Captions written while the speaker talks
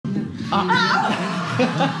This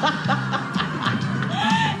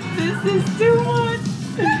is too much.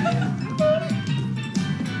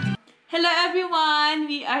 Hello everyone,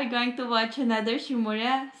 we are going to watch another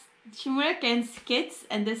Shimura Ken's skits,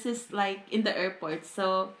 and this is like in the airport.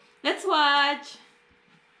 So let's watch.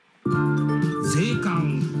 税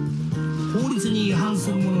関、法律に違反す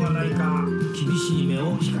るものがないか厳しい目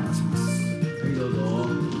を光らせます。はい、どうぞ。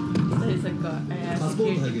パスポ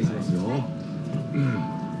ート拝見しますよ。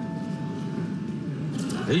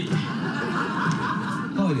はい。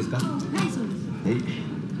ハワイですか？はい、そうです。はい。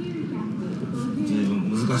随分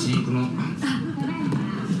難しいこの。こ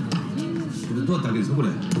れどうやって開けるんですかこれ？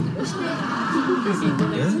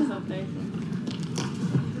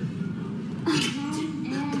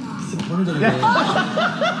これじゃないか。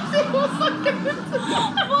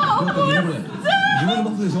自分のバ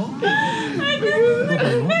ッグでしょ？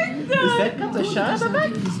 Is that Kato-chan?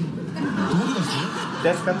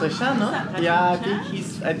 That's Kato-chan, no? Yeah,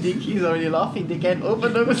 I think he's already laughing. They can't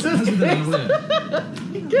open the suitcase.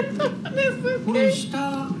 これ下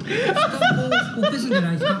こうオペすんじゃ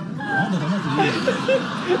ないですか？なんだかなって言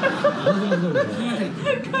う。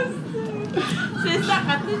Is that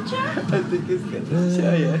Kato-chan? I think it's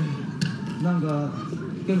Kato-chan, yeah. なんか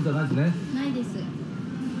ケンタないですね。ないです。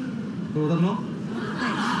これお宅の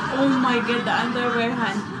？Oh my god, the underwear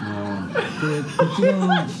hand. これこっち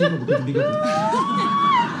側白くこっちビカッと。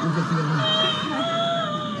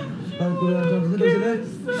はい、これはちゃんと出てきてね。はい、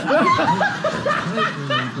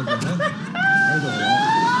どうぞ。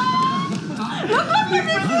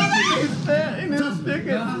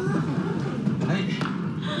はい、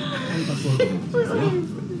パスポートですよ。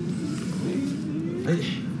はい。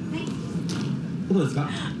どうですか？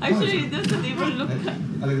 Actually, it doesn't even look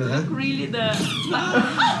really the.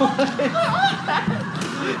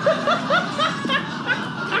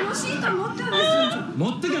 シート持ってないですよ。持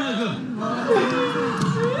ってけないか。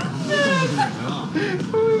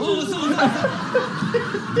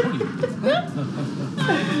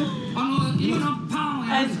今のパンをや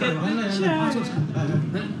るんですから。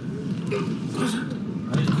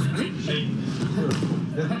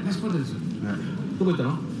パスポートです。どこ行ったの？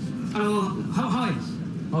ハワイです。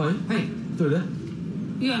ハワイ？はい。一人で？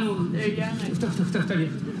いや、二人ですか？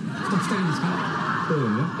そうだよ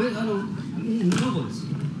ね。ノボです。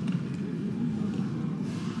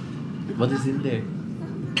What is in there?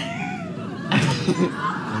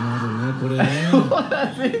 これ。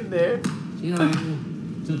What's in there?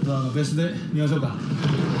 ちょっと別で見ましょうか。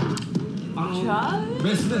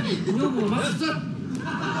別で。女房待つ。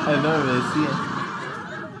I know, really see it.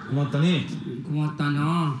 困ったね。困ったな。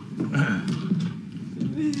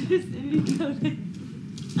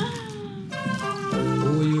こ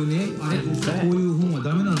ういうね、こういう本は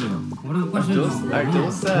ダメなんだよ。Are those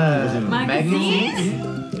magazines?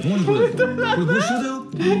 何これ？これ募集だよ。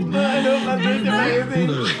I don't know the magazine.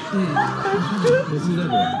 募集だよ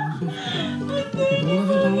これ。友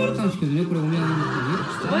達に頼まれたんですけどね、これお土産に持ってね。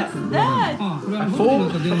What's that? あ、これホテルなん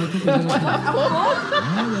か電話ちょっと電話して。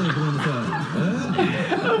なんだよこれさ。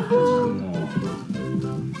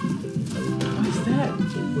What's that?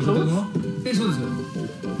 これそうですよ。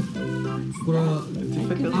これはこ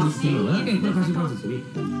れ貸しパンツですね。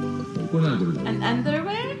これ何これ？ An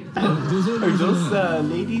underwear? Are those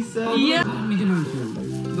ladies? Yeah. 見てないんですよ。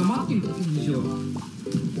待ってるでしょ。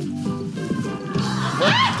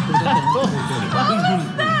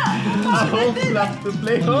A whole flap to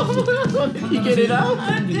play home? Did he get it out?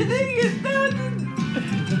 I didn't get that.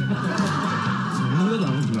 そんなことな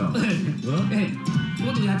の？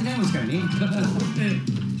もっとやってないですからね。How did they?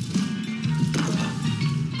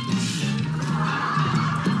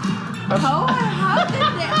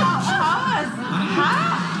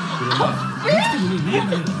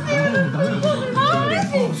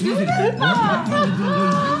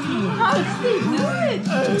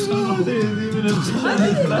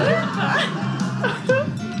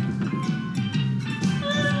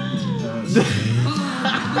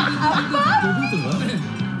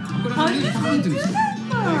 Because I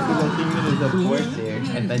think there's a port there,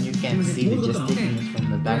 and then you can't see the just thickness from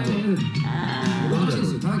the back.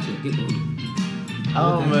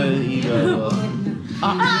 Oh, but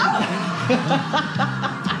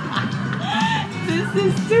This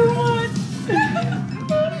is too much.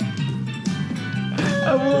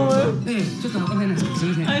 a woman.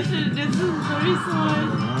 I should. This is very small.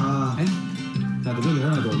 ちゃんと分けら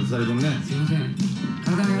ないと2人ともね。すいません。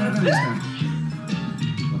体が柔らかいですから。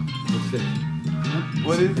落ちて。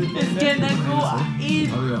What is it? It's gonna go in.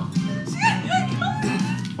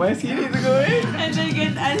 Why is he need to go in? And then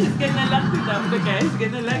he's gonna lock it up. The guy is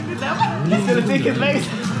gonna lock it up. He's gonna take his legs.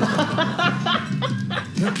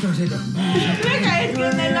 it's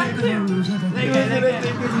gonna lock him.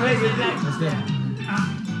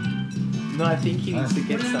 No, I think he needs to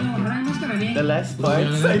get something. The last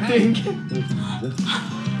parts, I think.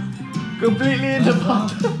 Completely in the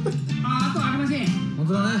bottom. 本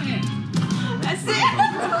当だね。 That's it.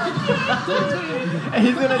 And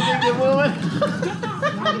he's gonna take the moment.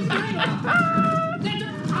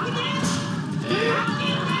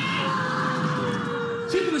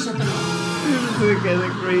 This is kind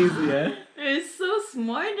of crazy, yeah? They're so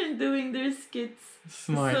smart in doing their skits.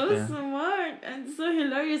 Smart, So yeah. smart and so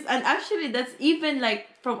hilarious. And actually, that's even like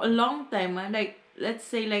from a long time. Like, let's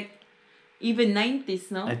say like even 90s,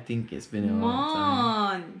 no? I think it's been a Come long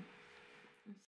time. on.